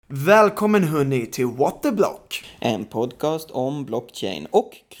Välkommen hörni till What the Block. En podcast om blockchain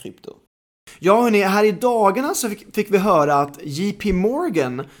och krypto. Ja hörni, här i dagarna så fick vi höra att JP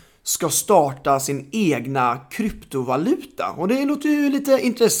Morgan ska starta sin egna kryptovaluta. Och det låter ju lite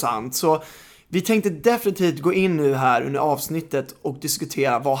intressant, så vi tänkte definitivt gå in nu här under avsnittet och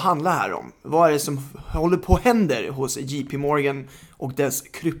diskutera vad handlar här om. Vad är det som håller på att händer hos JP Morgan och dess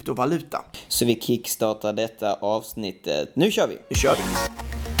kryptovaluta? Så vi kickstartar detta avsnittet. Nu kör vi! Nu kör vi!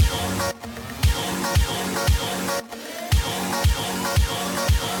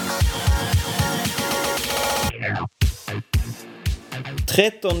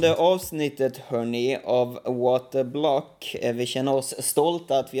 13:e avsnittet hörni av What the Block. Vi känner oss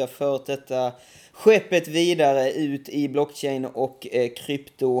stolta att vi har fört detta skeppet vidare ut i blockchain och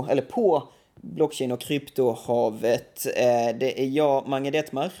krypto, eller på blockchain och kryptohavet. Det är jag, Mange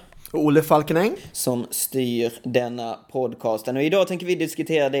Detmar, och Olle Falkenäng som styr denna podcasten. Och idag tänker vi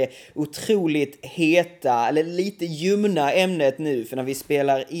diskutera det otroligt heta, eller lite ljumna ämnet nu. För när vi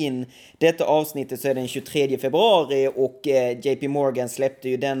spelar in detta avsnittet så är det den 23 februari och JP Morgan släppte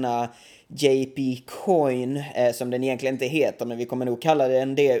ju denna JP Coin, som den egentligen inte heter, men vi kommer nog kalla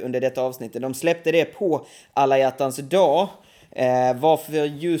den det under detta avsnittet. De släppte det på alla hjärtans dag. Varför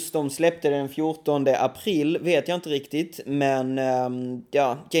just de släppte den 14 april vet jag inte riktigt. Men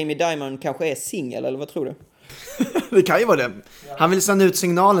Jamie Dimon kanske är singel, eller vad tror du? Det kan ju vara det. Han vill sända ut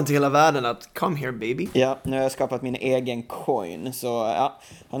signalen till hela världen att come here baby. Ja, nu har jag skapat min egen coin. Så ja,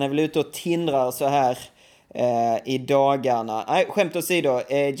 han är väl ute och tindrar så här i dagarna. Nej, skämt åsido.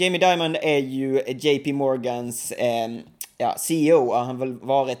 Jamie Dimon är ju JP Morgans CEO. Han har väl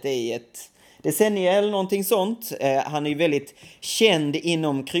varit i ett decennier eller någonting sånt. Han är ju väldigt känd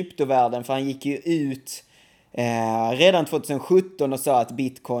inom kryptovärlden, för han gick ju ut redan 2017 och sa att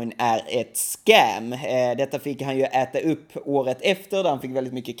Bitcoin är ett scam. Detta fick han ju äta upp året efter, där han fick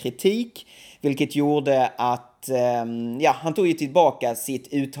väldigt mycket kritik, vilket gjorde att han tog ju tillbaka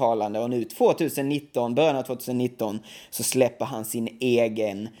sitt uttalande, och nu början av 2019 så släpper han sin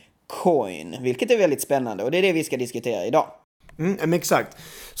egen coin, vilket är väldigt spännande, och det är det vi ska diskutera idag. Exakt.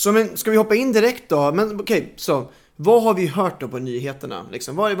 Så men ska vi hoppa in direkt då? Men okej, så vad har vi hört då på nyheterna?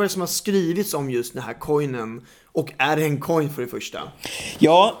 Liksom? Vad är det som har skrivits om just den här coinen? Och är det en coin för det första?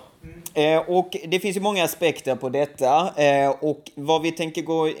 Ja, och det finns ju många aspekter på detta. Och vad vi tänker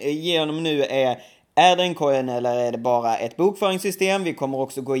gå igenom nu är det en coin eller är det bara ett bokföringssystem? Vi kommer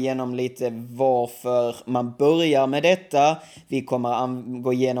också gå igenom lite varför man börjar med detta. Vi kommer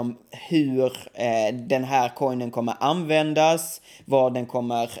gå igenom hur den här coinen kommer användas,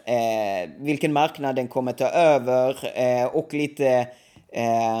 vilken marknad den kommer ta över, och lite...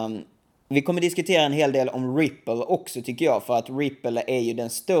 Vi kommer diskutera en hel del om Ripple också, tycker jag, för att Ripple är ju den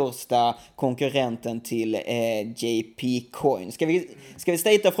största konkurrenten till JP Coin. Ska vi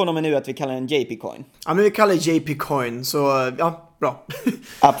statea från och med nu att vi kallar den JP Coin? Ja, men vi kallar det JP Coin, så ja, bra.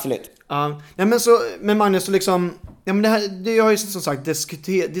 Absolut. Men Magnus, så liksom, ja, men det har ju som sagt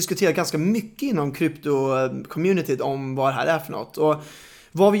diskuterat ganska mycket inom krypto-communityt om vad det här är för något. Och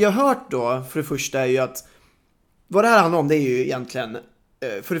vad vi har hört då, för det första, är ju att vad det här handlar om, det är ju egentligen...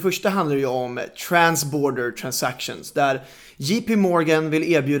 För det första handlar det ju om transborder transactions, där JP Morgan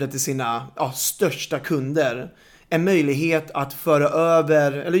vill erbjuda till sina största kunder en möjlighet att föra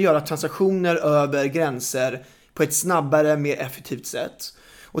över eller göra transaktioner över gränser på ett snabbare, mer effektivt sätt.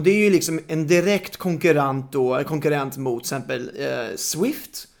 Och det är ju liksom en direkt konkurrent mot till exempel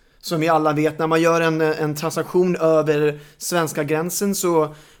Swift. Som vi alla vet, när man gör en transaktion över svenska gränsen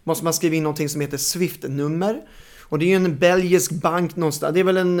så måste man skriva in någonting som heter Swift-nummer. Och det är ju en belgisk bank någonstans.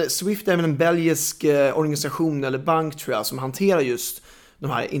 Swift är väl en belgisk organisation eller bank, tror jag, som hanterar just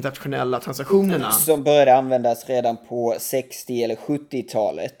de här internationella transaktionerna. Som började användas redan på 60- eller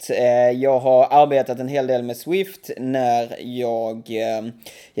 70-talet. Jag har arbetat en hel del med Swift när jag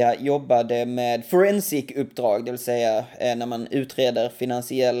jobbade med forensic-uppdrag, det vill säga när man utreder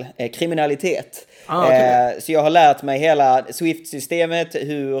finansiell kriminalitet. Okay. Så jag har lärt mig hela Swift-systemet,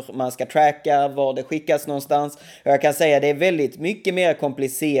 hur man ska tracka, var det skickas någonstans. Och jag kan säga att det är väldigt mycket mer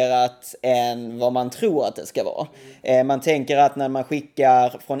komplicerat än vad man tror att det ska vara. Man tänker att när man skickar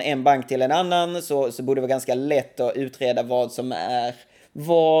från en bank till en annan så borde det vara ganska lätt att utreda vad som är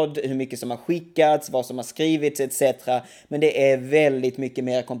hur mycket som har skickats, vad som har skrivits etc. Men det är väldigt mycket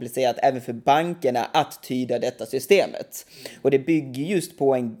mer komplicerat även för bankerna att tyda detta systemet. Och det bygger just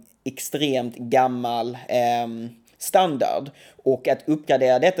på en extremt gammal standard. Och att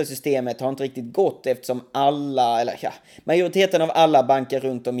uppgradera detta systemet har inte riktigt gått eftersom majoriteten av alla banker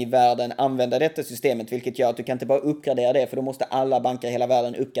runt om i världen använder detta systemet, vilket gör att du kan inte bara uppgradera det, för då måste alla banker i hela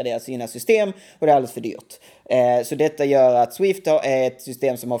världen uppgradera sina system och det är alldeles för dyrt. Så detta gör att Swift är ett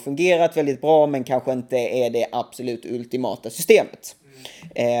system som har fungerat väldigt bra men kanske inte är det absolut ultimata systemet.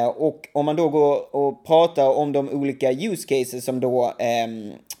 Och om man då går och pratar om de olika use cases som då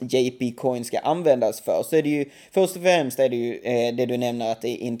JP Coin ska användas för, så är det ju först och främst är det ju det du nämner att det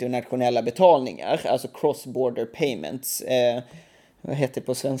är internationella betalningar, alltså cross-border payments. Vad heter det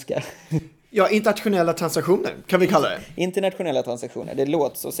på svenska? Ja, internationella transaktioner kan vi kalla det. Internationella transaktioner, det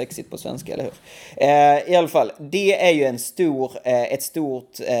låter så sexigt på svenska, eller hur? I alla fall, det är ju ett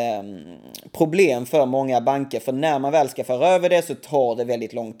stort problem för många banker, för när man väl ska föra över det så tar det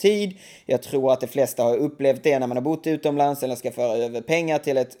väldigt lång tid. Jag tror att de flesta har upplevt det när man har bott utomlands eller ska föra över pengar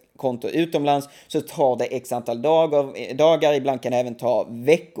till ett konto utomlands, så tar det x antal dagar, ibland kan det även ta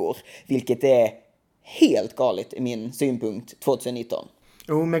veckor, vilket är helt galet i min synpunkt 2019.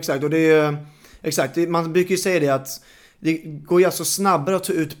 Jo, men exakt. Och det är exakt. Man brukar ju säga det att det går ju alltså snabbare att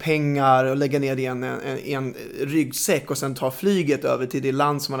ta ut pengar och lägga ner det i en ryggsäck och sen ta flyget över till det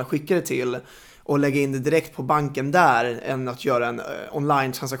land som man har skickat det till och lägga in det direkt på banken där än att göra en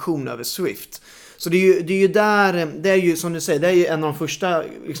online-transaktion över Swift. Så det är ju där, det är ju som du säger, det är ju en av de första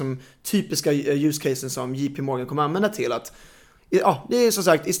liksom, typiska use cases som JP Morgan kommer använda till att det är som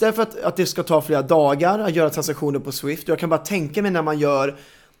sagt, istället för att det ska ta flera dagar att göra transaktioner på Swift, jag kan bara tänka mig när man gör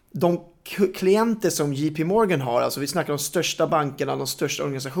de klienter som JP Morgan har, alltså vi snackar om de största bankerna, de största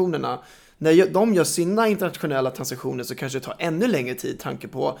organisationerna, när de gör sina internationella transaktioner så kanske det tar ännu längre tid, tanke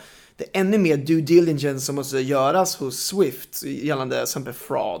på det är ännu mer due diligence som måste göras hos Swift gällande till exempel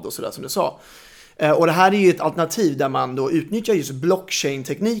fraud och sådär som du sa. Och det här är ju ett alternativ där man då utnyttjar just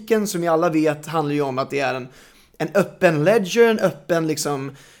blockchain-tekniken som vi alla vet handlar ju om att det är en öppen ledger, en öppen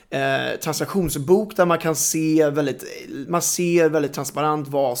liksom, transaktionsbok där man kan ser väldigt transparent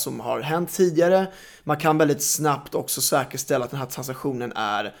vad som har hänt tidigare. Man kan väldigt snabbt också säkerställa att den här transaktionen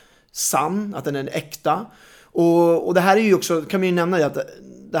är sann, att den är äkta. Och det här är ju också, kan man ju nämna att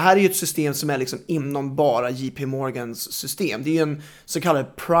det här är ju ett system som är liksom inom bara JP Morgans system. Det är ju en så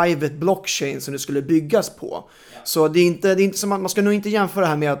kallad private blockchain som det skulle byggas på. Ja. Så det är inte som att man ska nog inte jämföra det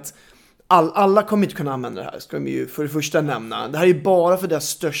här med att alla kommer inte kunna använda det här, ska vi ju för det första nämna. Det här är ju bara för deras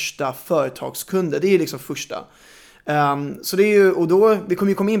största företagskunder, det är liksom första. Så det är ju, och då, vi kommer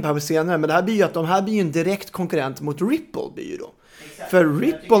ju komma in på det här senare, men det här blir ju att de här blir ju en direkt konkurrent mot Ripple blir ju då. Exakt. För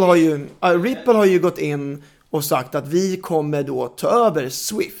Ripple har ju gått in och sagt att vi kommer då ta över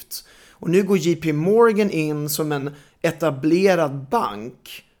Swift. Och nu går JP Morgan in som en etablerad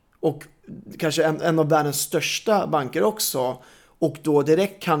bank och kanske en av världens största banker också, och då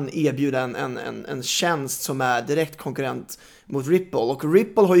direkt kan erbjuda en tjänst som är direkt konkurrent mot Ripple. Och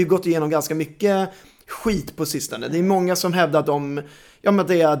Ripple har ju gått igenom ganska mycket skit på sistone. Det är många som hävdar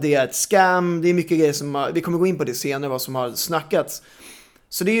att det är ett scam, det är mycket grejer som vi kommer gå in på det senare, vad som har snackats.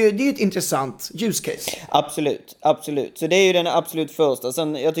 Så det är ju ett intressant use case. Absolut. Så det är ju den absolut första.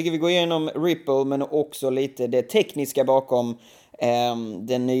 Sen, jag tycker vi går igenom Ripple, men också lite det tekniska bakom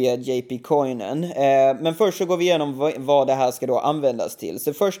den nya JP-coinen. Men först så går vi igenom vad det här ska då användas till.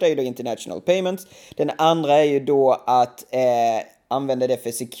 Så första är ju då international payments. Den andra är ju då att använda det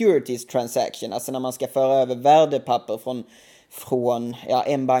för securities transaction. Alltså när man ska föra över värdepapper från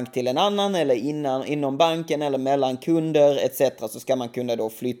en bank till en annan, eller inom banken eller mellan kunder etc. Så ska man kunna då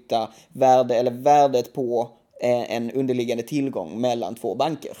flytta värdet på en underliggande tillgång mellan två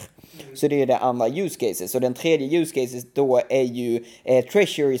banker. Så det är det andra use cases. Och den tredje use cases då är ju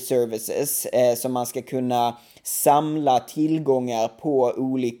treasury services, som man ska kunna samla tillgångar på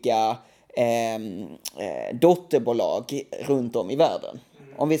olika dotterbolag runt om i världen.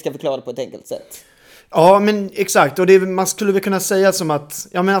 Om vi ska förklara det på ett enkelt sätt. Ja, men exakt. Och man skulle väl kunna säga som att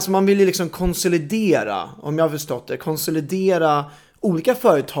man vill ju liksom konsolidera, om jag har förstått det, konsolidera olika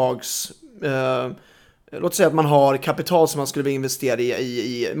företags låt säga att man har kapital som man skulle vilja investera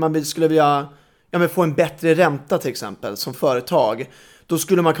i man skulle vilja få en bättre ränta till exempel som företag. Då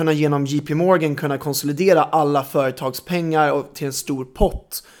skulle man kunna genom JP Morgan kunna konsolidera alla företagspengar till en stor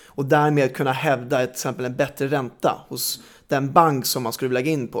pott och därmed kunna hävda till exempel en bättre ränta hos den bank som man skulle vilja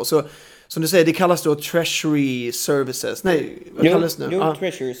lägga in på. Så som du säger, det kallas då treasury services. Nej, vad kallas det nu?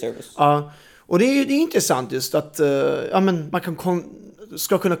 Treasury service. Ja. Och det är intressant just att man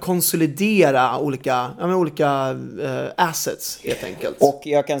ska kunna konsolidera olika assets helt enkelt. Och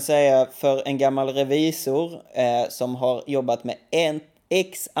jag kan säga för en gammal revisor som har jobbat med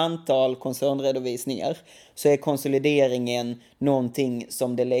x antal koncernredovisningar så är konsolideringen någonting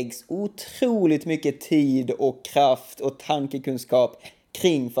som det läggs otroligt mycket tid och kraft och tankekunskap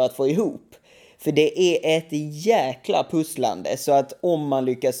kring för att få ihop. För det är ett jäkla pusslande, så att om man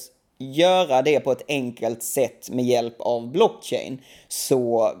lyckas göra det på ett enkelt sätt med hjälp av blockchain,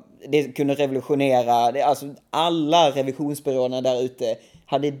 så det kunde revolutionera, alltså alla revisionsbyråerna där ute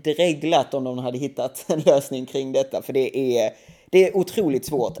hade dreglat om de hade hittat en lösning kring detta, för det är otroligt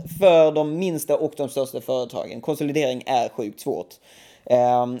svårt för de minsta och de största företagen. Konsolidering är sjukt svårt.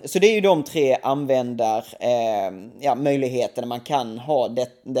 Så det är ju de 3 möjligheterna man kan ha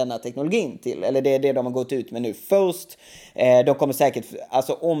denna teknologin till. Eller det är det de har gått ut med nu först. De kommer säkert,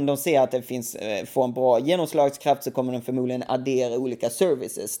 alltså om de ser att det får en bra genomslagskraft, så kommer de förmodligen addera olika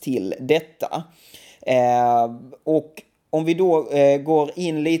services till detta. Och om vi då går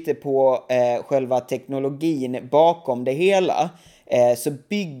in lite på själva teknologin bakom det hela, så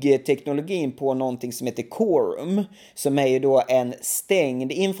bygger teknologin på någonting som heter Quorum, som är ju då en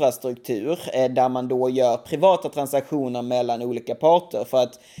stängd infrastruktur där man då gör privata transaktioner mellan olika parter, för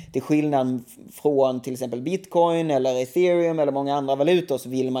att till skillnad från till exempel Bitcoin eller Ethereum eller många andra valutor, så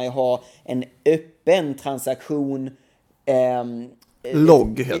vill man ju ha en öppen transaktion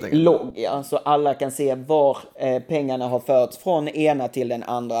logg helt enkelt. Logg, ja. Så alla kan se var pengarna har förts från ena till den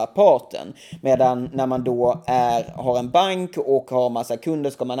andra parten. Medan när man då har en bank och har massa kunder,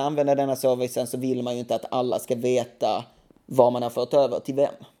 ska man använda denna servicen, så vill man ju inte att alla ska veta vad man har fört över till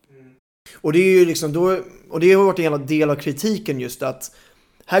vem. Och det är ju liksom då, och det har varit en hela del av kritiken, just att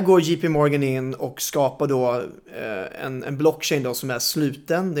här går JP Morgan in och skapar då en blockchain då som är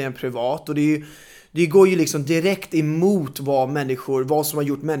sluten, det är en privat, och det går ju liksom direkt emot vad som har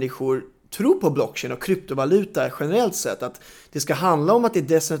gjort människor tro på blockchain och kryptovaluta generellt sett. Att det ska handla om att det är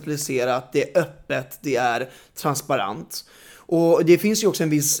decentraliserat, det är öppet, det är transparent. Och det finns ju också en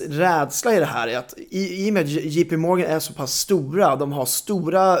viss rädsla i det här, att i och med att JP Morgan är så pass stora, de har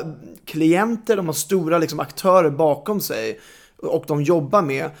stora klienter, de har stora liksom aktörer bakom sig och de jobbar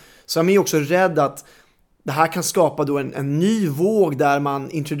med, så är man ju också rädd att det här kan skapa då en ny våg där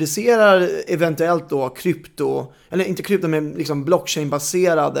man introducerar eventuellt då krypto, eller inte krypto men liksom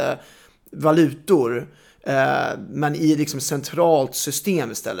blockchain-baserade valutor, men i liksom centralt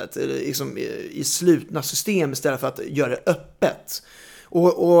system istället, liksom i slutna system istället för att göra det öppet.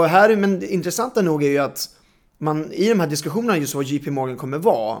 Och här, men det intressanta nog är ju att man i de här diskussionerna just vad JP Morgan kommer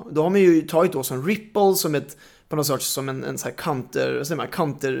vara, då har man ju tagit då som Ripple som på något sorts som en så här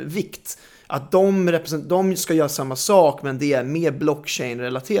countervikt. Att de ska göra samma sak, men det är mer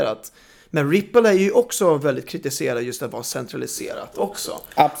blockchain-relaterat. Men Ripple är ju också väldigt kritiserad just att vara centraliserat också.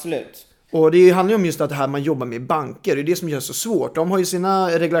 Absolut. Och det handlar ju om just att det här man jobbar med banker, det är det som gör det så svårt. De har ju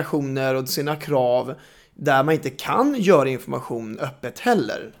sina regulationer och sina krav där man inte kan göra information öppet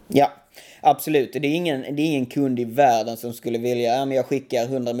heller. Ja. Absolut, det är ingen kund i världen som skulle vilja, men jag skickar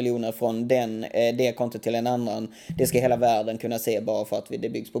 100 miljoner från det kontot till en annan. Det ska hela världen kunna se bara för att det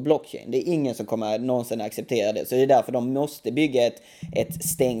byggs på blockchain. Det är ingen som kommer någonsin acceptera det. Så det är därför de måste bygga ett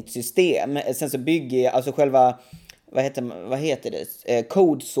stängt system. Sen så bygger alltså själva, vad heter det?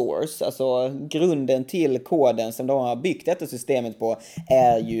 Code source, alltså grunden till koden som de har byggt detta systemet på,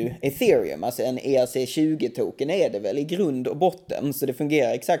 är ju Ethereum. Alltså en ERC20-token är det väl i grund och botten. Så det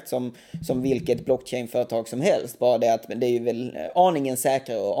fungerar exakt som vilket blockchain-företag som helst. Bara det att det är ju väl aningen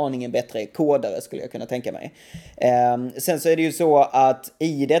säkrare och aningen bättre kodare, skulle jag kunna tänka mig. Sen så är det ju så att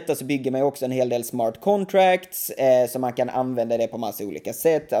i detta så bygger man ju också en hel del smart contracts, så man kan använda det på massa olika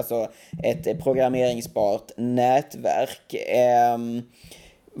sätt. Alltså ett programmeringsbart nätverk.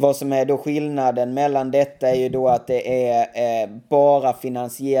 Vad som är då skillnaden mellan detta är ju då att det är bara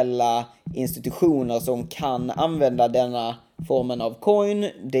finansiella institutioner som kan använda denna formen av coin.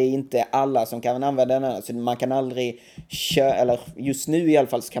 Det är inte alla som kan använda den, så man kan aldrig eller just nu i alla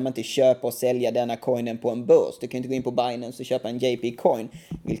fall så kan man inte köpa och sälja denna coinen på en börs. Du kan inte gå in på Binance och köpa en JP coin,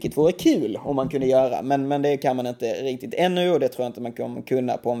 vilket vore kul om man kunde göra, men det kan man inte riktigt ännu, och det tror jag inte man kommer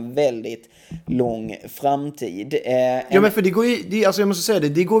kunna på en väldigt lång framtid. Ja, men för det går ju, alltså jag måste säga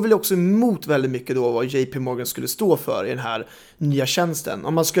det går väl också emot väldigt mycket då vad JP Morgan skulle stå för i den här nya tjänsten.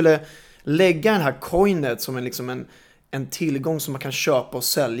 Om man skulle lägga den här coinet som en tillgång som man kan köpa och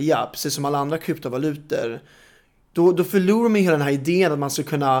sälja, precis som alla andra kryptovalutor, då förlorar man hela den här idén att man ska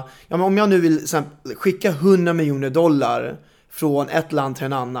kunna, ja, men om jag nu vill skicka 100 miljoner dollar från ett land till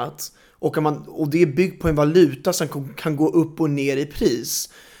en annat, och det är byggt på en valuta som kan gå upp och ner i pris,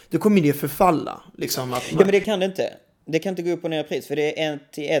 då kommer det förfalla. Liksom, Ja, men det kan det inte. Det kan inte gå upp och ner i pris, för det är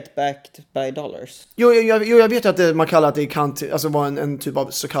 1-1 backed by dollars. Jo, jag vet att man kallar att det kan vara en typ av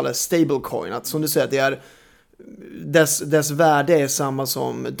så kallad stablecoin. Att som du säger, att det är dess värde är samma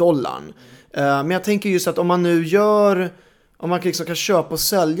som dollarn. Men jag tänker just att om man liksom kan köpa och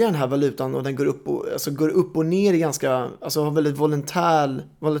sälja den här valutan och den går upp och ner i ganska, alltså har väldigt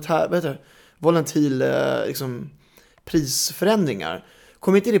volatil liksom prisförändringar.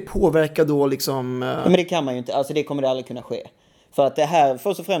 Kommer inte det påverka då liksom... Men det kan man ju inte, alltså det kommer det aldrig kunna ske. För att det här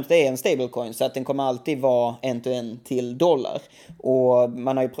först och främst är en stablecoin, så att den kommer alltid vara en till dollar. Och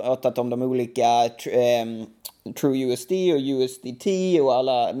man har ju pratat om de olika TrueUSD och USDT och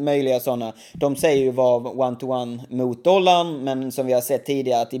alla möjliga sådana. De säger ju vara one-to-one mot dollarn, men som vi har sett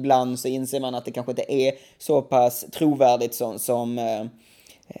tidigare att ibland så inser man att det kanske inte är så pass trovärdigt som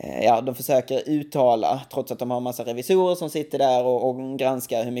de försöker uttala, trots att de har en massa revisorer som sitter där och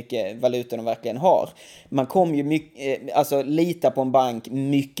granskar hur mycket valutor de verkligen har. Man kommer ju lita på en bank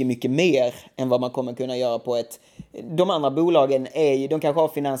mycket, mycket mer än vad man kommer kunna göra på de andra bolagen de kanske har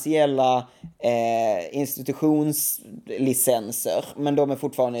finansiella institutionslicenser, men de är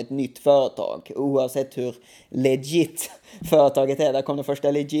fortfarande ett nytt företag. Oavsett hur legit företaget är, där kom den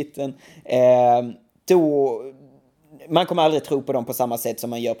första legiten, man kommer aldrig tro på dem på samma sätt som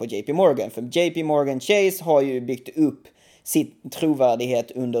man gör på JP Morgan. För JP Morgan Chase har ju byggt upp sin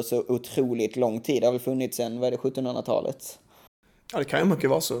trovärdighet under så otroligt lång tid. Det har väl funnits sedan 1700-talet. Ja, det kan ju mycket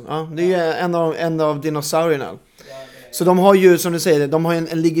vara så. Ja, det är en av dinosaurierna. Så de har ju, som du säger, de har en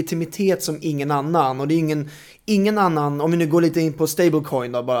legitimitet som ingen annan. Och det är ingen annan, om vi nu går lite in på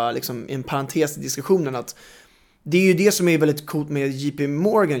stablecoin då, bara liksom en parentes i diskussionen, att det är ju det som är väldigt coolt med JP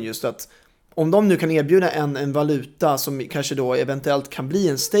Morgan, just att om de nu kan erbjuda en valuta som kanske då eventuellt kan bli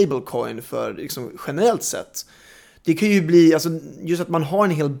en stablecoin för liksom generellt sett. Det kan ju bli, alltså just att man har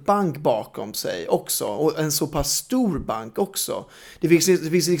en hel bank bakom sig också, och en så pass stor bank också. Det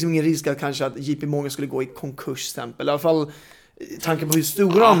finns liksom ingen risk att kanske att JP Morgan skulle gå i konkurs exempel. I alla fall tanken på hur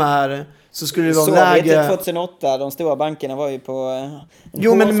stora de är, så skulle det vara läge. 2008, de stora bankerna var ju på...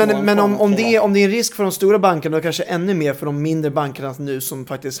 Jo, men om det är en risk för de stora bankerna, då kanske ännu mer för de mindre bankerna nu som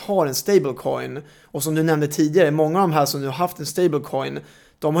faktiskt har en stablecoin. Och som du nämnde tidigare, många av de här som nu har haft en stablecoin,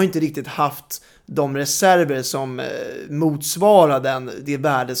 de har inte riktigt haft de reserver som motsvarar det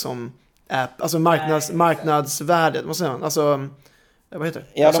värde som alltså marknadsvärdet, vad säger man? Alltså, vad heter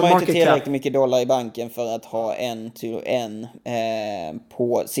det? Ja, alltså de har inte tillräckligt mycket dollar i banken för att ha en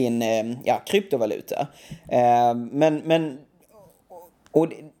på sin kryptovaluta. Men och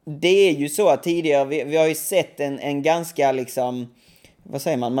det är ju så att tidigare vi har ju sett en ganska liksom, vad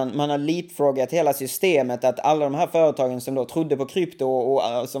säger man har leapfroggat hela systemet, att alla de här företagen som då trodde på krypto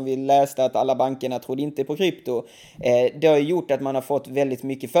och som vi läste att alla bankerna trodde inte på krypto, det har ju gjort att man har fått väldigt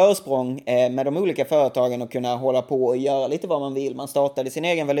mycket försprång med de olika företagen och kunna hålla på och göra lite vad man vill. Man startade sin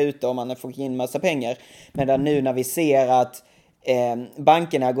egen valuta och man har fått in massa pengar. Medan nu när vi ser att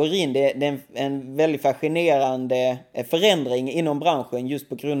bankerna går in, det är en väldigt fascinerande förändring inom branschen, just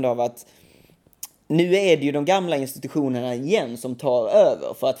på grund av att nu är det ju de gamla institutionerna igen som tar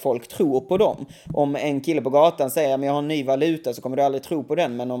över för att folk tror på dem. Om en kille på gatan säger att jag har en ny valuta, så kommer du aldrig tro på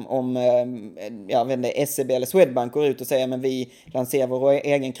den. Men om jag vet inte, SEB eller Swedbank går ut och säger att vi lanserar vår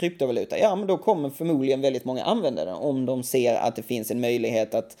egen kryptovaluta, ja, men då kommer förmodligen väldigt många använda den om de ser att det finns en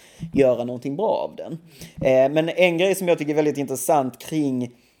möjlighet att göra någonting bra av den. Men en grej som jag tycker är väldigt intressant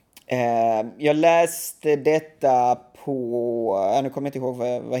kring, jag läste detta på, nu kommer jag inte ihåg vad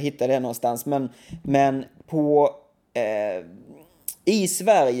jag hittade det någonstans, men på i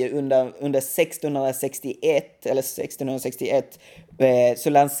Sverige under 1661 så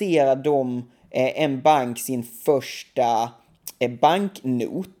lanserade de en bank sin första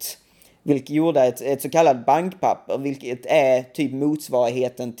banknot, vilket gjorde ett så kallat bankpapper, vilket är typ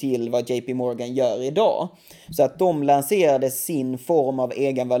motsvarigheten till vad JP Morgan gör idag. Så att de lanserade sin form av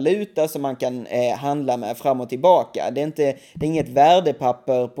egen valuta som man kan handla med fram och tillbaka. Det är inget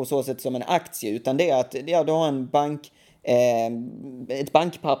värdepapper på så sätt som en aktie, utan det är att du har en ett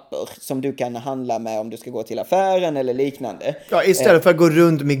bankpapper som du kan handla med om du ska gå till affären eller liknande. Ja, istället för att gå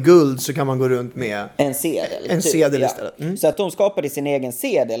runt med guld så kan man gå runt med en sedel. En sedel istället. Ja. Så att de skapade sin egen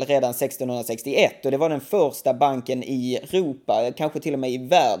sedel redan 1661, och det var den första banken i Europa, kanske till och med i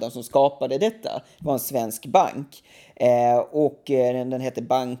världen, som skapade detta. Det var en svensk bank. Och den heter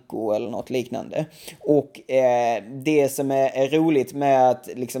Banco eller något liknande. Och det som är roligt med att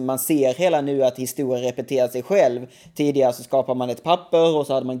liksom, man ser hela nu att historien repeterar sig själv. Tidigare så skapar man ett papper och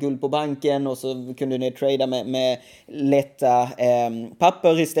så hade man guld på banken, och så kunde ni trada med lätta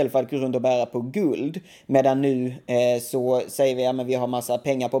papper istället för att gå runt och bära på guld. Medan nu så säger vi att vi har massa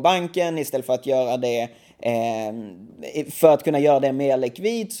pengar på banken, istället för att göra det. För att kunna göra det mer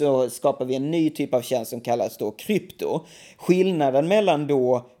likvid så skapar vi en ny typ av tjänst som kallas då krypto. Skillnaden mellan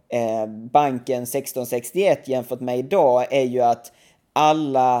då banken 1661 jämfört med idag är ju att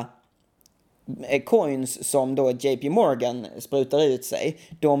alla coins som då JP Morgan sprutar ut sig,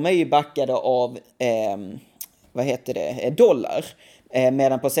 de är ju backade av dollar.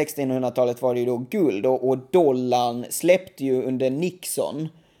 Medan på 1600-talet var det ju då guld, och dollarn släppte ju under Nixon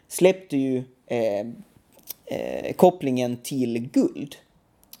kopplingen till guld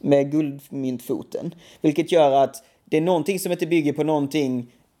med guldmyntfoten, vilket gör att det är någonting som inte bygger på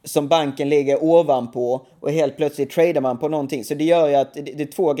någonting som banken lägger ovanpå, och helt plötsligt tradar man på någonting. Så det gör ju att det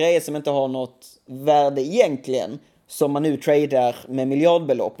är två grejer som inte har något värde egentligen, som man nu tradar med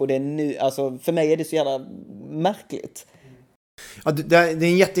miljardbelopp, och det är nu, alltså för mig är det så jävla märkligt. Ja, det är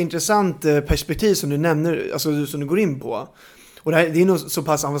en jätteintressant perspektiv som du nämner, alltså som du går in på. Och det är nog så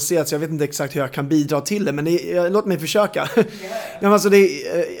pass avancerat så jag vet inte exakt hur jag kan bidra till det, men låt mig försöka. Men alltså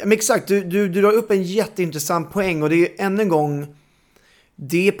men exakt, du drar upp en jätteintressant poäng, och det är ju än en gång,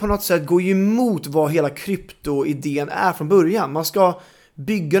 det på något sätt går ju emot vad hela kryptoidén är från början. Man ska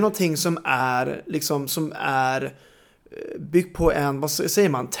bygga någonting som är byggt på en, vad säger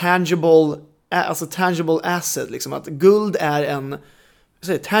man, tangible asset, liksom att guld är en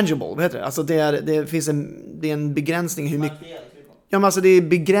tangible, vad heter det? Alltså det är en begränsning hur mycket. Ja, men alltså det är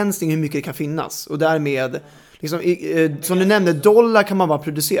begränsning hur mycket det kan finnas, och därmed liksom, som du nämnde, dollar kan man bara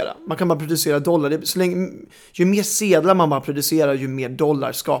producera. Man kan bara producera dollar. Ju mer sedlar man bara producerar, ju mer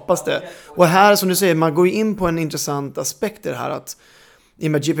dollar skapas det. Och här, som du säger, man går in på en intressant aspekt i det här, att i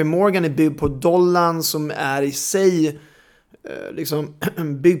och med JP Morgan är byggd på dollarn, som är i sig liksom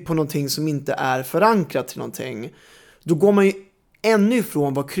byggd på någonting som inte är förankrat till någonting. Då går man ju ännu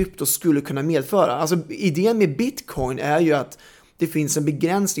ifrån vad krypto skulle kunna medföra. Alltså idén med Bitcoin är ju att det finns en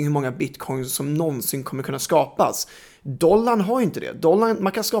begränsning hur många bitcoins som någonsin kommer kunna skapas. Dollarn har ju inte det.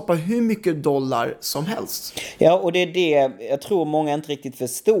 Man kan skapa hur mycket dollar som helst. Ja, och det är det jag tror många inte riktigt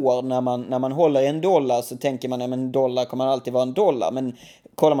förstår. När man håller en dollar så tänker man att en dollar kommer alltid vara en dollar. Men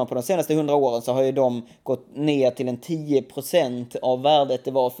kollar man på de senaste 100 åren så har ju de gått ner till 10% av värdet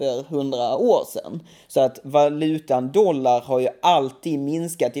det var för 100 år sedan. Så att valutan dollar har ju alltid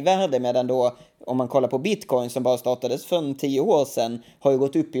minskat i värde, medan då, om man kollar på Bitcoin som bara startades för 10 år sedan, har ju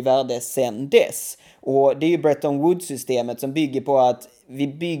gått upp i värde sedan dess. Och det är ju Bretton Woods-systemet som bygger på att vi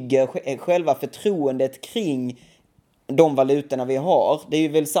bygger själva förtroendet kring de valutorna vi har. Det är ju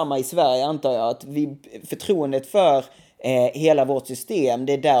väl samma i Sverige, antar jag, att förtroendet för hela vårt system,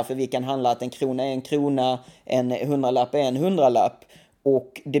 det är därför vi kan handla att en krona är en krona, en hundralapp är en hundralapp.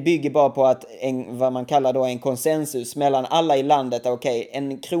 Och det bygger bara på att vad man kallar då en konsensus mellan alla i landet. Okej,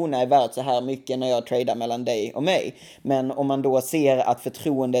 en krona är värt så här mycket när jag tradar mellan dig och mig. Men om man då ser att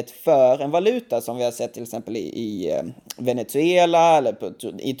förtroendet för en valuta, som vi har sett till exempel i Venezuela eller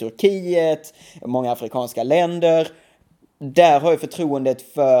i Turkiet, många afrikanska länder, där har ju förtroendet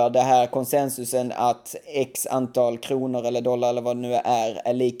för det här konsensusen att x antal kronor eller dollar eller vad det nu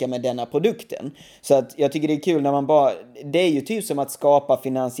är lika med denna produkten. Så att jag tycker det är kul när man bara, det är ju typ som att skapa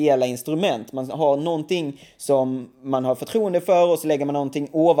finansiella instrument. Man har någonting som man har förtroende för, och så lägger man någonting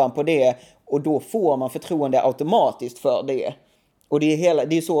ovanpå det, och då får man förtroende automatiskt för det. Och det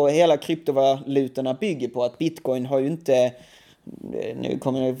är så hela kryptovalutorna bygger på, att Bitcoin har ju inte, nu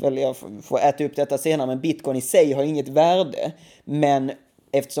kommer jag väl få äta upp detta senare, men Bitcoin i sig har inget värde. Men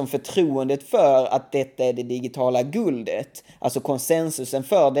eftersom förtroendet för att detta är det digitala guldet, alltså konsensusen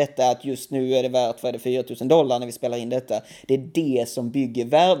för detta, att just nu är det värt $4,000 när vi spelar in detta, det är det som bygger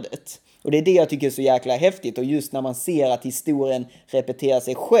värdet. Och det är det jag tycker är så jäkla häftigt. Och just när man ser att historien repeterar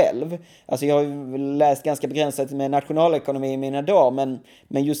sig själv. Alltså jag har läst ganska begränsat med nationalekonomi i mina dagar.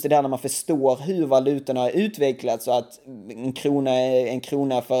 Men just det där när man förstår hur valutorna har utvecklats. Och att en krona är en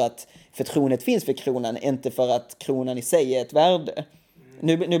krona för att förtroendet finns för kronan. Inte för att kronan i sig är ett värde.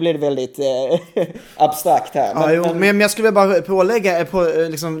 Nu blir det väldigt abstrakt här. Men jag skulle bara pålägga på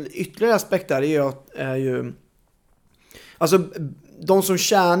liksom, ytterligare aspekter är ju alltså de som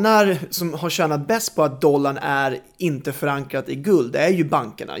har tjänat bäst på att dollarn är inte förankrat i guld, det är ju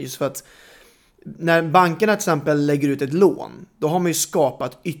bankerna. Just för att när bankerna till exempel lägger ut ett lån, då har man ju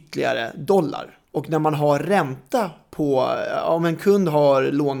skapat ytterligare dollar. Och när man har ränta på, om en kund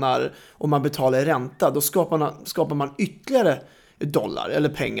lånar och man betalar ränta, då skapar man ytterligare dollar eller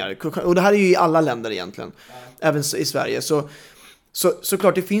pengar. Och det här är ju i alla länder egentligen, även i Sverige. Så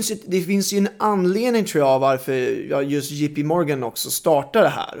klart, det finns ju en anledning, tror jag, varför just JP Morgan också startar det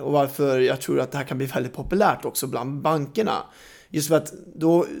här. Och varför jag tror att det här kan bli väldigt populärt också bland bankerna. Just för att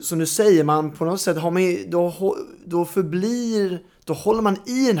då, som du säger, man på något sätt då håller man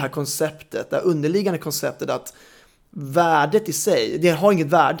i det här konceptet, det underliggande konceptet att värdet i sig, det har inget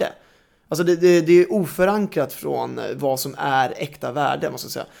värde. Alltså det är oförankrat från vad som är äkta värde, måste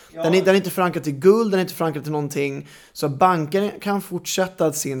jag säga. Ja. Den är inte förankrad till guld, den är inte förankrad till någonting. Så banker kan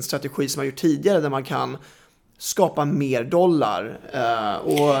fortsätta sin strategi som man gjort tidigare, där man kan skapa mer dollar. Ja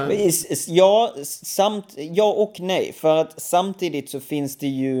och nej. För att samtidigt så finns det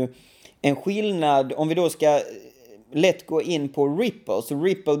ju en skillnad, om vi då ska lätt gå in på Ripple. Så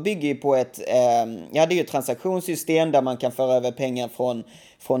Ripple bygger ju på det är ju ett transaktionssystem där man kan föra över pengar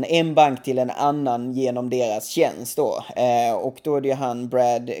från en bank till en annan genom deras tjänst då. Och då är det ju han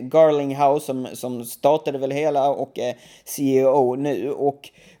Brad Garlinghouse som startade väl hela och är CEO nu. Och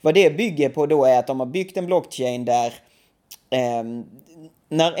vad det bygger på då är att de har byggt en blockchain där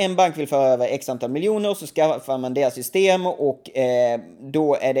när en bank vill föra över x antal miljoner så skaffar man deras system och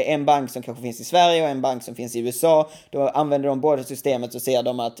då är det en bank som kanske finns i Sverige och en bank som finns i USA. Då använder de båda systemet och ser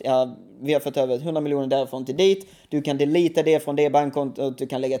de att vi har fått över 100 miljoner därifrån till dit. Du kan delita det från det bankkontot, du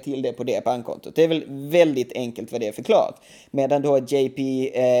kan lägga till det på det bankkontot. Det är väl väldigt enkelt vad det är förklarat. Medan då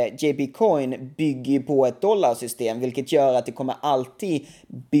JP Coin bygger på ett dollarsystem, vilket gör att det kommer alltid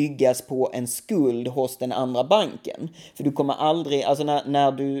byggas på en skuld hos den andra banken. För du kommer aldrig, alltså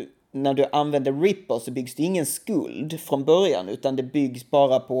när du använder Ripple så byggs det ingen skuld från början, utan det byggs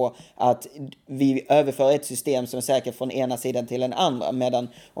bara på att vi överför ett system som är säkert från ena sidan till den andra. Medan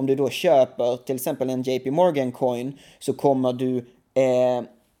om du då köper till exempel en JP Morgan coin så kommer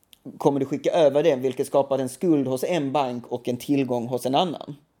du skicka över det, vilket skapar en skuld hos en bank och en tillgång hos en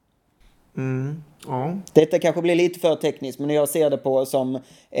annan. Ja. Detta kanske blir lite för tekniskt, men jag ser det på som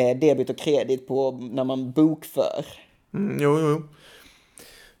debit och kredit på när man bokför.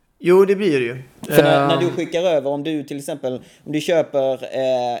 Jo, det blir det ju. För när du skickar över, om du till exempel om du köper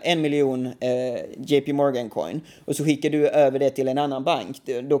 1 miljon JP Morgan coin och så skickar du över det till en annan bank,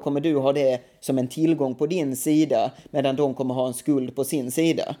 då kommer du ha det som en tillgång på din sida, medan de kommer ha en skuld på sin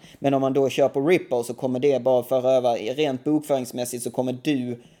sida. Men om man då köper Ripple så kommer det bara föra över, rent bokföringsmässigt så kommer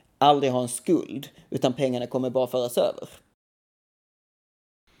du aldrig ha en skuld, utan pengarna kommer bara föras över.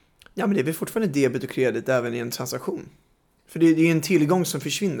 Ja, men det är väl fortfarande debit och kredit även i en transaktion. För det är en tillgång som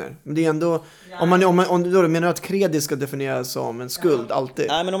försvinner. Men det är ändå, om du då menar att kredit ska definieras som en skuld alltid.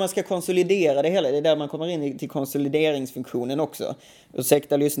 Nej, men om man ska konsolidera det hela, det är där man kommer in till konsolideringsfunktionen också.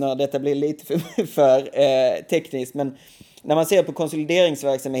 Ursäkta lyssnare, detta blir lite för tekniskt, men när man ser på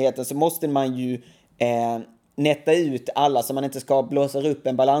konsolideringsverksamheten så måste man ju netta ut alla, så man inte ska blåsa upp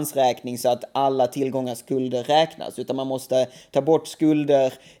en balansräkning så att alla tillgångar skulder räknas, utan man måste ta bort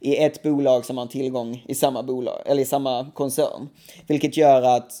skulder i ett bolag som har tillgång i samma bolag eller i samma koncern, vilket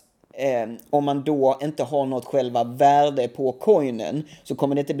gör att om man då inte har något själva värde på coinen så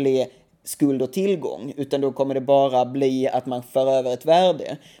kommer det inte bli skuld och tillgång, utan då kommer det bara bli att man för över ett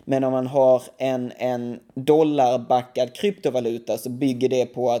värde. Men om man har en dollarbackad kryptovaluta så bygger det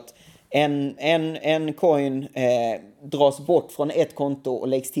på att en coin dras bort från ett konto och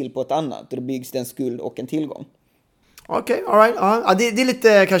läggs till på ett annat, och det byggs en skuld och en tillgång. Okej, all right. Ja, det är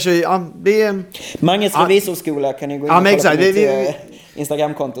lite kanske det är Manges revisorskola kan ni gå in och kolla på mitt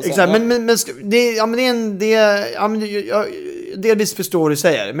Instagramkonto. Exakt, men delvis förstår du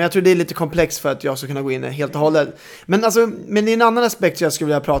säger, men jag tror det är lite komplext för att jag ska kunna gå in helt och hållet. Men det är en annan aspekt jag skulle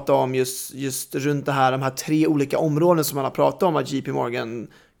vilja prata om just runt de här 3 olika områden som man har pratat om att JP Morgan,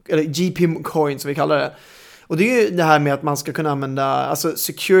 eller JP Coin som vi kallar det. Och det är ju det här med att man ska kunna använda alltså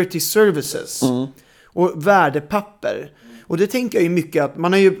security services och värdepapper. Och det tänker jag ju mycket att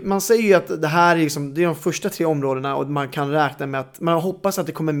man säger ju att det här är liksom, det är de första 3 områdena, och man kan räkna med att man hoppas att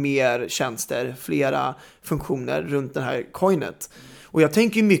det kommer mer tjänster, flera funktioner runt det här coinet. Och jag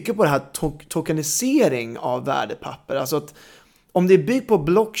tänker ju mycket på det här tokenisering av värdepapper. Alltså att om det är byggt på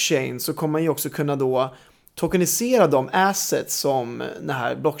blockchain så kommer man ju också kunna då tokenisera de assets som den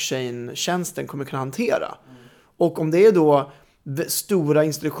här blockchain-tjänsten kommer kunna hantera. Och om det är då stora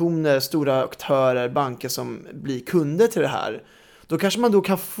institutioner, stora aktörer, banker som blir kunder till det här, då kanske man då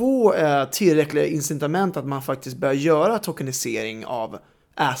kan få tillräckliga incitament att man faktiskt börjar göra tokenisering av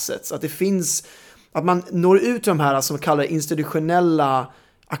assets. Att det finns, att man når ut till de här som kallar institutionella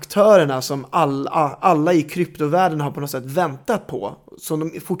aktörerna som alla i kryptovärlden har på något sätt väntat på, som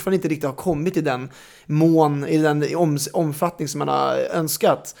de fortfarande inte riktigt har kommit i den omfattning som man har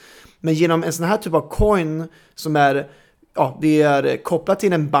önskat. Men genom en sån här typ av coin som det är kopplat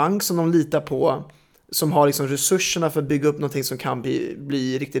till en bank som de litar på, som har liksom resurserna för att bygga upp någonting som kan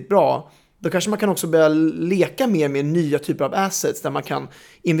bli riktigt bra, då kanske man kan också börja leka mer med nya typer av assets där man kan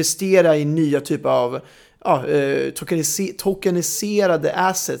investera i nya typer av tokeniserade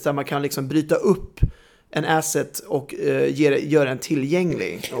assets där man kan liksom bryta upp en asset och göra den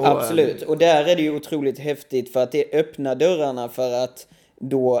tillgänglig. Absolut, och där är det ju otroligt häftigt för att det öppnar dörrarna för att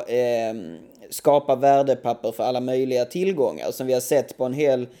då skapa värdepapper för alla möjliga tillgångar, som vi har sett på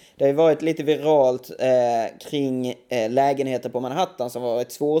det har ju varit lite viralt kring lägenheter på Manhattan som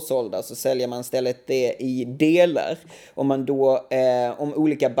varit svårsålda, så säljer man istället det i delar. Om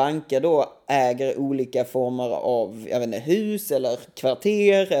olika banker då äger olika former av, jag vet inte, hus eller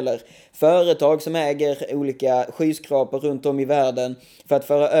kvarter eller företag som äger olika skyskrapor runt om i världen, för att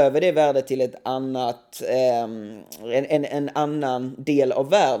föra över det värdet till ett annat, en annan del av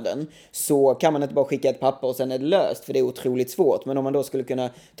världen, så kan man inte bara skicka ett papper och sen är det löst, för det är otroligt svårt. Men om man då skulle kunna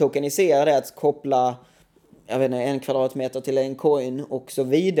tokenisera det, att koppla, jag vet inte, 1 kvadratmeter till en coin och så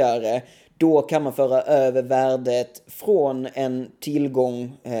vidare, då kan man föra över värdet från en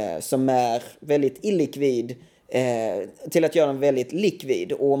tillgång som är väldigt illikvid till att göra den väldigt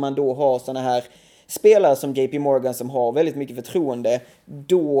likvid. Och om man då har såna här spelare som JP Morgan som har väldigt mycket förtroende,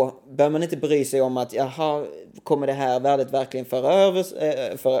 då bör man inte bry sig om att kommer det här värdet verkligen föra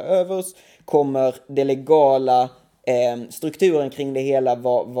över? Kommer det legala strukturen kring det hela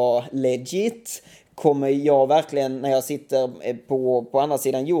vara legit? Kommer jag verkligen, när jag sitter på andra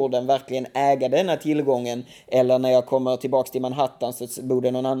sidan jorden, verkligen äga denna tillgången? Eller när jag kommer tillbaka till Manhattan så bor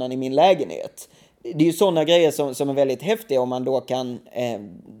det någon annan i min lägenhet? Det är ju sådana grejer som är väldigt häftiga, om man då kan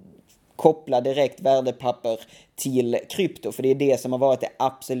koppla direkt värdepapper till krypto. För det är det som har varit det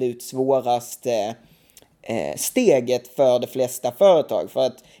absolut svåraste steget för de flesta företag. För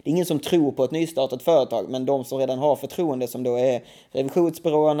att det är ingen som tror på ett nystartat företag, men de som redan har förtroende, som då är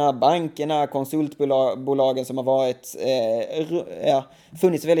revisionsbyråerna, bankerna, konsultbolagen som har varit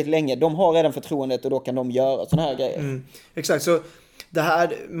funnits väldigt länge, de har redan förtroendet och då kan de göra sådana här grejer. Exakt, så det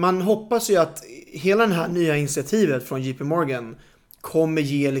här, man hoppas ju att hela det här nya initiativet från JP Morgan kommer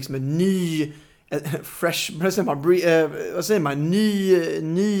ge liksom en ny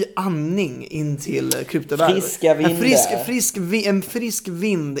ny andning in till kryptovärlden. Friska vindar. En frisk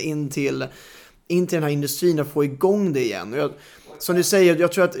vind in till den här industrin och få igång det igen. Som du säger,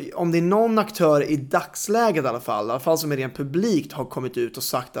 jag tror att om det är någon aktör i dagsläget i alla fall som är rent publikt har kommit ut och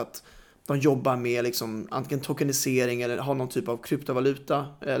sagt att de jobbar med liksom antingen tokenisering eller har någon typ av kryptovaluta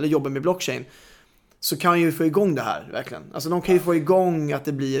eller jobbar med blockchain, så kan ju få igång det här verkligen. Alltså de kan ju få igång att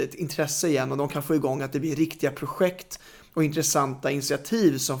det blir ett intresse igen, och de kan få igång att det blir riktiga projekt och intressanta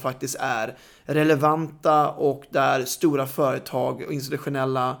initiativ som faktiskt är relevanta och där stora företag och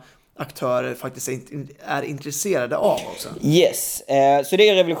institutionella aktörer faktiskt är intresserade av också. Yes, så det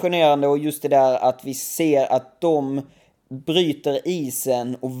är revolutionerande, och just det där att vi ser att de bryter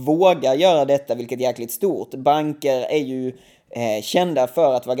isen och vågar göra detta, vilket är jäkligt stort. Banker är ju kända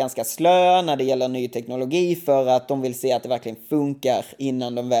för att vara ganska slöa när det gäller ny teknologi, för att de vill se att det verkligen funkar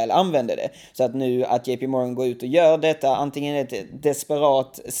innan de väl använder det. Så att nu att JP Morgan går ut och gör detta, antingen ett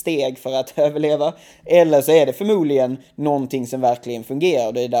desperat steg för att överleva, eller så är det förmodligen någonting som verkligen fungerar,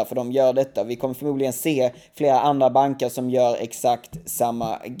 och det är därför de gör detta. Vi kommer förmodligen se flera andra banker som gör exakt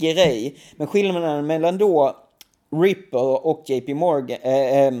samma grej. Men skillnaden mellan då Ripple och JP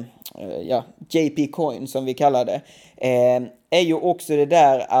Morgan, JP Coin som vi kallar det, är ju också det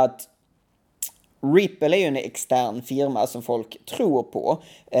där att Ripple är ju en extern firma som folk tror på,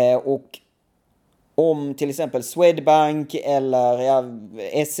 och om till exempel Swedbank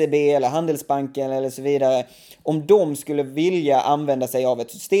eller SEB eller Handelsbanken eller så vidare, om de skulle vilja använda sig av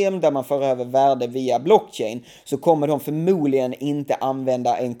ett system där man för över värde via blockchain, så kommer de förmodligen inte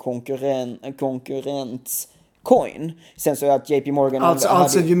använda en konkurrents coin. Sen så att JP Morgan...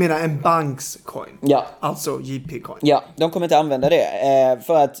 Alltså du menar en banks coin? Ja. Alltså JP coin? Ja, de kommer inte använda det.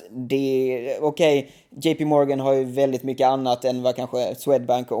 För att det... JP Morgan har ju väldigt mycket annat än vad kanske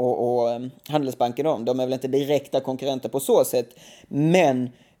Swedbank och Handelsbanken de är väl inte direkta konkurrenter på så sätt. Men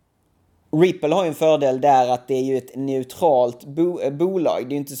Ripple har ju en fördel där, att det är ju ett neutralt bolag. Det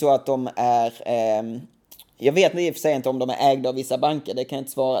är ju inte så att de är... jag vet i och för sig inte om de är ägda av vissa banker, det kan jag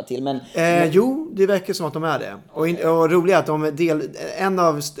inte svara till. Men... Jo, det verkar som att de är det. Och roligt är att en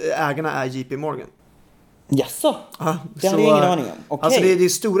av ägarna är JP Morgan. Jaså? Det hade jag ingen aning om. Okay. Alltså det är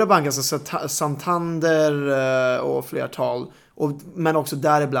stora banker som Santander och flertal, men också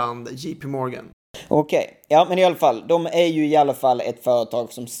däribland JP Morgan. Okej, ja men i alla fall, de är ju i alla fall ett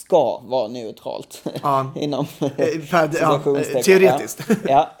företag som ska vara neutralt. Ja. Inom teoretiskt.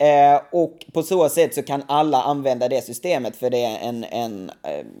 Ja, och på så sätt så kan alla använda det systemet, för det är en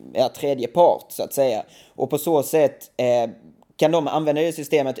tredje part så att säga. Och på så sätt kan de använda det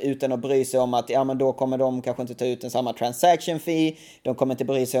systemet utan att bry sig om att men då kommer de kanske inte ta ut en samma transaction fee. De kommer inte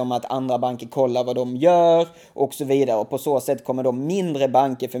bry sig om att andra banker kollar vad de gör och så vidare. Och på så sätt kommer de mindre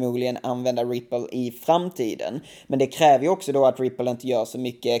banker förmodligen använda Ripple i framtiden. Men det kräver ju också då att Ripple inte gör så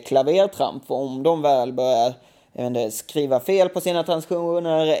mycket klavertramp. För om de väl börjar jag vet inte, skriva fel på sina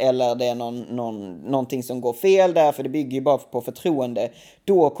transaktioner eller det är någonting som går fel där, för det bygger ju bara på förtroende,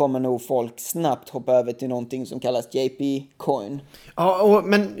 då kommer nog folk snabbt hoppa över till någonting som kallas JP Coin. Ja,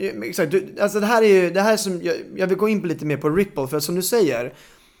 men exakt. Alltså det här som jag vill gå in på lite mer på Ripple, för som du säger,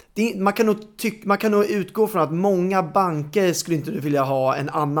 man kan nog utgå från att många banker skulle inte vilja ha en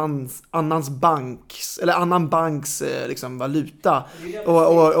annan banks liksom valuta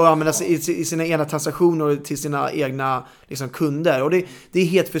och använda sig i sina egna transaktioner till sina egna liksom kunder, och det är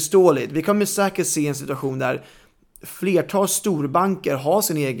helt förståeligt. Vi kommer säkert se en situation där flertal storbanker har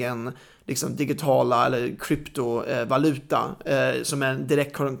sin egen liksom digitala eller kryptovaluta som är en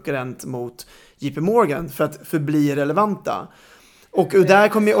direkt konkurrent mot JP Morgan för att förbli relevanta. Och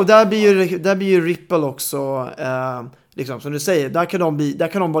där blir ju Ripple också liksom, som du säger, där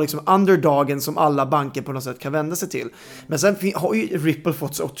kan de vara liksom underdogen som alla banker på något sätt kan vända sig till. Men sen har ju Ripple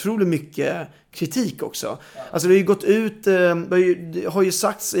fått så otroligt mycket kritik också. Alltså det har ju gått ut, det har ju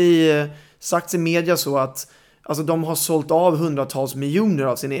sagts i media så att alltså de har sålt av hundratals miljoner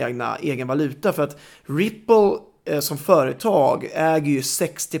av sin egen valuta, för att Ripple som företag äger ju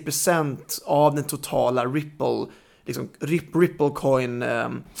 60% av den totala Ripple, liksom Ripple coin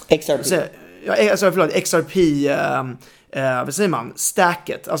XRP. XRP vad säger man?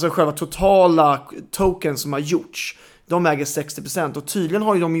 Stacket, alltså själva totala token som har gjorts. De äger 60%, och tydligen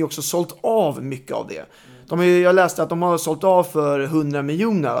har ju de ju också sålt av mycket av det. Jag läste att de har sålt av för 100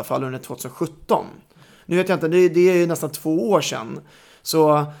 miljoner i alla fall under 2017. Nu vet jag inte, det är ju nästan 2 år sedan.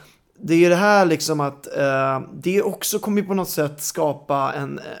 Så det är det här liksom att det också kommer på något sätt skapa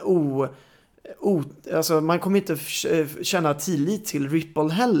en alltså man kommer inte känna tillit till Ripple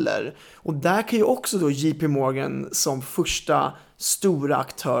heller. Och där kan ju också då JP Morgan som första stora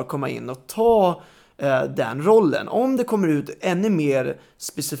aktör komma in och ta den rollen. Om det kommer ut ännu mer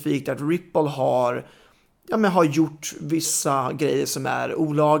specifikt att Ripple har gjort vissa grejer som är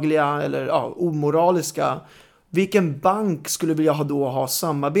olagliga eller omoraliska, vilken bank skulle vilja ha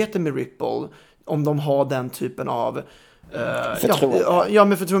samarbete med Ripple om de har den typen av förtroende.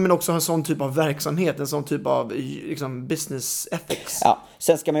 Men förtroende, men också en sån typ av verksamhet, en sån typ av liksom business ethics. Ja,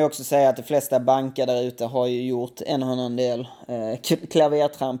 sen ska man ju också säga att de flesta banker där ute har ju gjort en annan del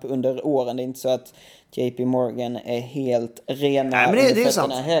klavertramp under åren. Det är inte så att JP Morgan är helt rena under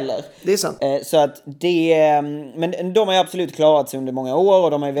fötterna heller. Det är sant. Så att men de har ju absolut klarat sig under många år,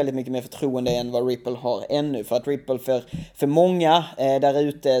 och de har ju väldigt mycket mer förtroende än vad Ripple har ännu. För att Ripple för många där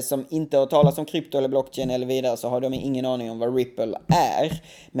ute som inte har talat om krypto eller blockchain eller vidare, så har de ingen aning om vad Ripple är.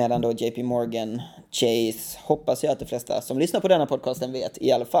 Medan då JP Morgan, Chase, hoppas jag att de flesta som lyssnar på denna podcasten vet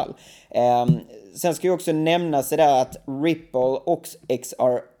i alla fall. Sen ska jag också nämna så där att Ripple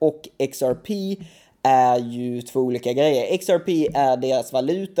och XRP är ju 2 olika grejer. XRP är deras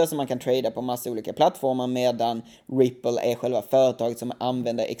valuta som man kan trada på massa olika plattformar, medan Ripple är själva företaget som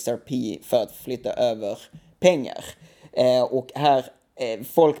använder XRP för att flytta över pengar. Och här,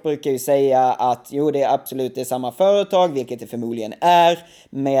 folk brukar ju säga att det är absolut det samma företag, vilket det förmodligen är,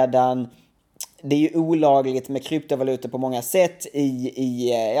 medan det är ju olagligt med kryptovalutor på många sätt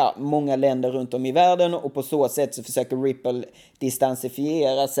i många länder runt om i världen, och på så sätt så försöker Ripple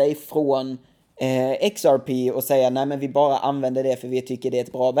distansifiera sig från XRP och säga nej, men vi bara använder det för vi tycker det är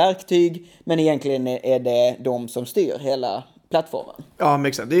ett bra verktyg, men egentligen är det de som styr hela plattformen. Ja, men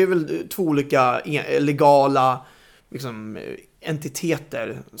exakt. Det är väl 2 olika legala liksom,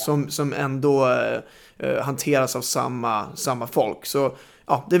 entiteter som ändå hanteras av samma folk. Så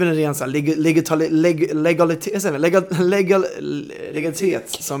ja, det är väl en ren legalitet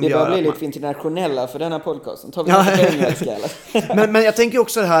som vi gör börjar bli lite internationella för denna podcasten. Tar vi på engelska eller? men jag tänker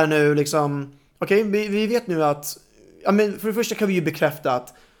också det här nu liksom, okej, vi vet nu att men för det första kan vi ju bekräfta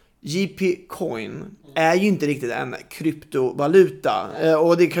att JP Coin är ju inte riktigt en kryptovaluta,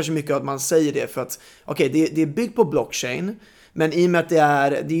 och det är kanske mycket att man säger det för att det är byggt på blockchain, men i och med att det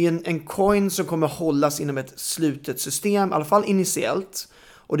är en coin som kommer hållas inom ett slutet system, i alla fall initiellt,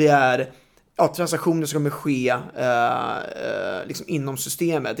 och det är transaktioner som kommer ske liksom inom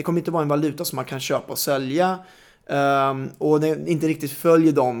systemet. Det kommer inte vara en valuta som man kan köpa och sälja, och det inte riktigt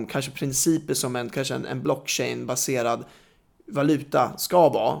följer de kanske principer som en blockchain-baserad valuta ska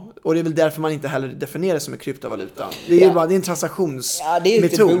vara. Och det är väl därför man inte heller definierar det som en kryptovaluta. Det är bara en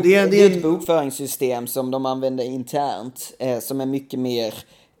transaktionsmetod. Det är ett bokföringssystem som de använder internt, som är mycket mer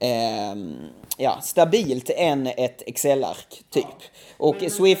stabilt än ett Excel-ark typ. Och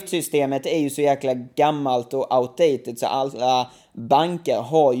Swift-systemet är ju så jäkla gammalt och outdated, så alla banker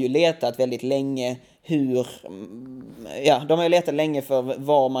har ju letat väldigt länge de har ju letat länge för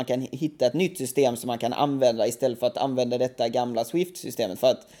var man kan hitta ett nytt system som man kan använda istället för att använda detta gamla Swift-systemet, för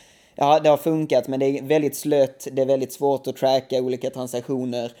att ja, det har funkat, men det är väldigt slött, det är väldigt svårt att tracka olika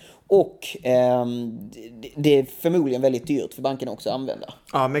transaktioner och det är förmodligen väldigt dyrt för banken också att använda.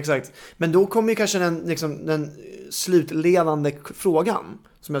 Ja, men exakt. Men då kommer ju kanske den slutledande frågan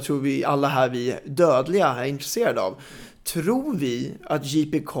som jag tror vi alla här, vi dödliga, är intresserade av. Tror vi att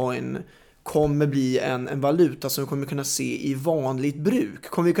JP-coin kommer bli en valuta som vi kommer kunna se i vanligt bruk?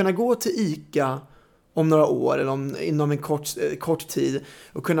 Kommer vi kunna gå till ICA om några år eller inom en kort tid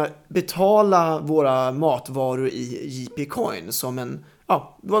och kunna betala våra matvaror i JP-coin som en...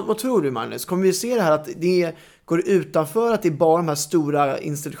 Ja, vad tror du, Magnus? Kommer vi se det här att det går utanför att det är bara de här stora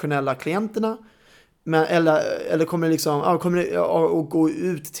institutionella klienterna? Men, eller kommer det liksom, kommer det att gå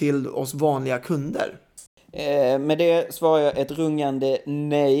ut till oss vanliga kunder? Med det svarar jag ett rungande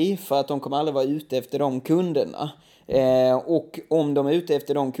nej, för att de kommer aldrig vara ute efter de kunderna. Och om de är ute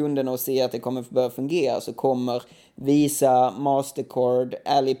efter de kunderna och ser att det kommer börja fungera, så kommer Visa, Mastercard,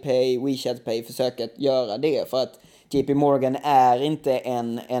 Alipay, WeChat Pay försöka göra det. För att JP Morgan är inte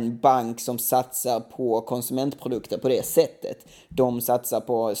en bank som satsar på konsumentprodukter på det sättet. De satsar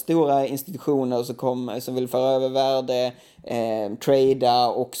på stora institutioner som vill föra över värde, trada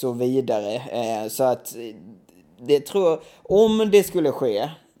och så vidare. Så att det tror, om det skulle ske,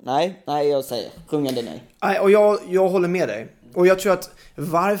 nej, jag säger rungande nej. Nej, och jag håller med dig. Och jag tror att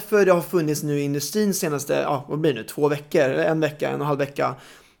varför det har funnits nu i industrin senaste, vad blir det nu, 2 veckor, eller 1 vecka, 1,5 vecka,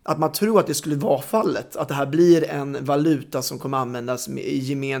 att man tror att det skulle vara fallet, att det här blir en valuta som kommer användas i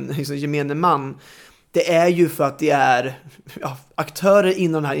gemene man. Det är ju för att det är aktörer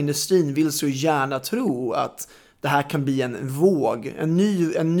inom den här industrin vill så gärna tro att det här kan bli en våg, en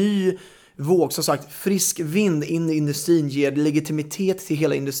ny våg, som sagt, frisk vind in i industrin ger legitimitet till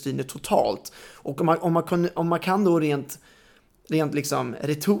hela industrin totalt. Och om man kan då rent liksom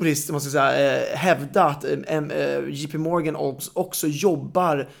retoriskt måste jag säga, hävda att JP Morgan också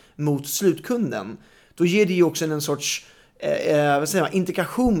jobbar mot slutkunden, då ger det ju också en sorts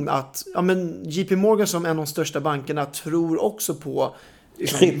indikation att JP Morgan som en av de största bankerna tror också på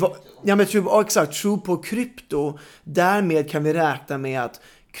tror på krypto. Därmed kan vi räkna med att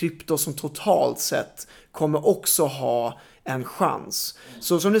krypto som totalt sett kommer också ha en chans.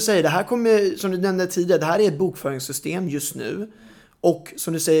 Så som du säger, det här kommer, som du nämnde tidigare, det här är ett bokföringssystem just nu. Och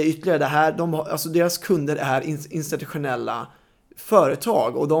som du säger ytterligare, det här, deras kunder är institutionella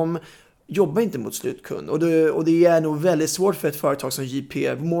företag och de jobbar inte mot slutkund. Och det är nog väldigt svårt för ett företag som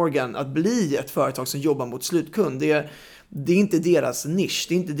JP Morgan att bli ett företag som jobbar mot slutkund. Det är inte deras nisch,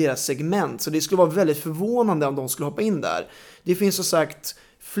 det är inte deras segment. Så det skulle vara väldigt förvånande om de skulle hoppa in där. Det finns som sagt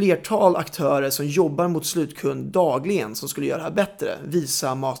flertal aktörer som jobbar mot slutkund dagligen som skulle göra det här bättre.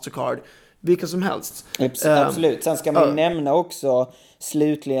 Visa, Mastercard, vilka som helst. Absolut. Sen ska man nämna också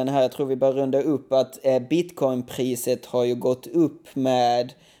slutligen här, jag tror vi bör runda upp, att Bitcoin-priset har ju gått upp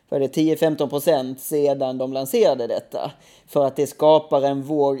med 10-15% sedan de lanserade detta. För att det skapar en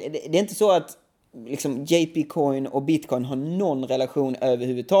våg. Det är inte så att liksom JP-coin och Bitcoin har någon relation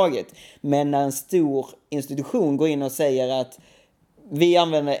överhuvudtaget. Men när en stor institution går in och säger att vi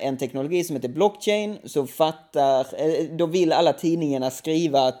använder en teknologi som heter blockchain, så då vill alla tidningarna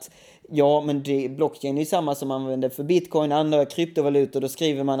skriva att men blockchain är samma som man använder för Bitcoin och andra kryptovalutor. Då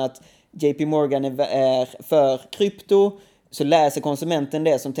skriver man att JP Morgan är för krypto. Så läser konsumenten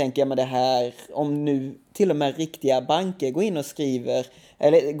det som tänker, men det här, om nu till och med riktiga banker går in och skriver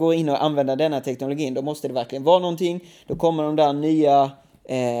eller går in och använder denna teknologin, då måste det verkligen vara någonting. Då kommer de där nya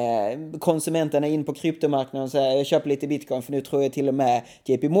konsumenterna in på kryptomarknaden och säger, jag köper lite Bitcoin för nu tror jag till och med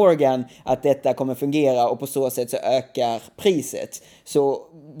JP Morgan att detta kommer fungera, och på så sätt så ökar priset. Så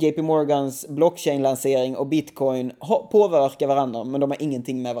JP Morgans blockchain-lansering och Bitcoin påverkar varandra, men de har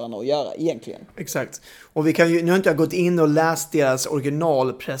ingenting med varandra att göra egentligen. Exakt. Och vi kan ju, nu har inte jag gått in och läst deras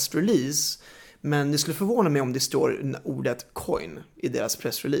original pressrelease, men det skulle förvåna mig om det står ordet coin i deras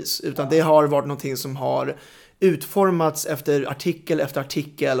pressrelease, utan det har varit någonting som har utformats efter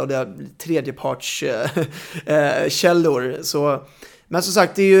artikel och det är tredjeparts källor. Men som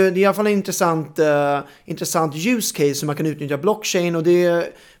sagt, det är i alla fall en intressant use case som man kan utnyttja blockchain,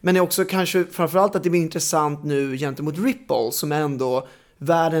 men det är också kanske framförallt att det blir intressant nu gentemot Ripple, som är ändå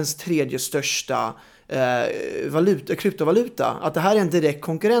världens 3:e största kryptovaluta. Att det här är en direkt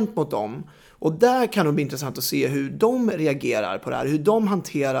konkurrent mot dem. Och där kan det bli intressant att se hur de reagerar på det här, hur de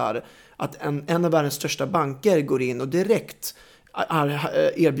hanterar att en av världens största banker går in och direkt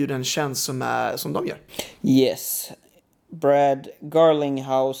erbjuder en tjänst som de gör. Yes. Brad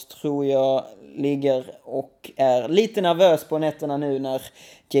Garlinghouse tror jag ligger och är lite nervös på nätterna nu när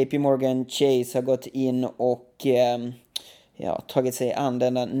JP Morgan Chase har gått in och tagit sig an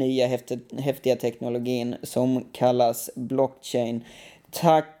den häftiga teknologin som kallas blockchain.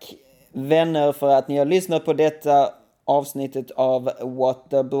 Tack vänner för att ni har lyssnat på detta avsnittet av What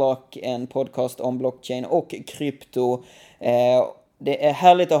the Block, en podcast om blockchain och krypto. Det är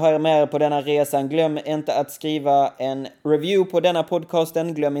härligt att höra med er på denna resan. Glöm inte att skriva en review på denna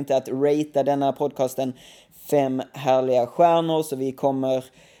podcasten. Glöm inte att ratea denna podcasten 5 härliga stjärnor så vi kommer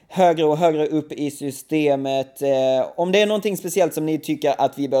högre och högre upp i systemet. Om det är någonting speciellt som ni tycker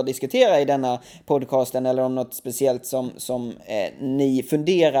att vi bör diskutera i denna podcasten eller om något speciellt som ni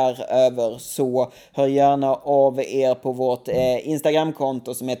funderar över, så hör gärna av er på vårt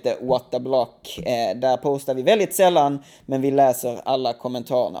Instagramkonto som heter What the Block. Där postar vi väldigt sällan, men vi läser alla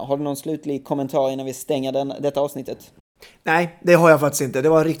kommentarerna. Har du någon slutlig kommentar innan vi stänger detta avsnittet? Nej, det har jag faktiskt inte. Det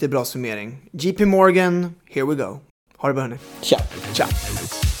var en riktigt bra summering. JP Morgan, here we go. Ha det bra, hörni. Tja. Tja.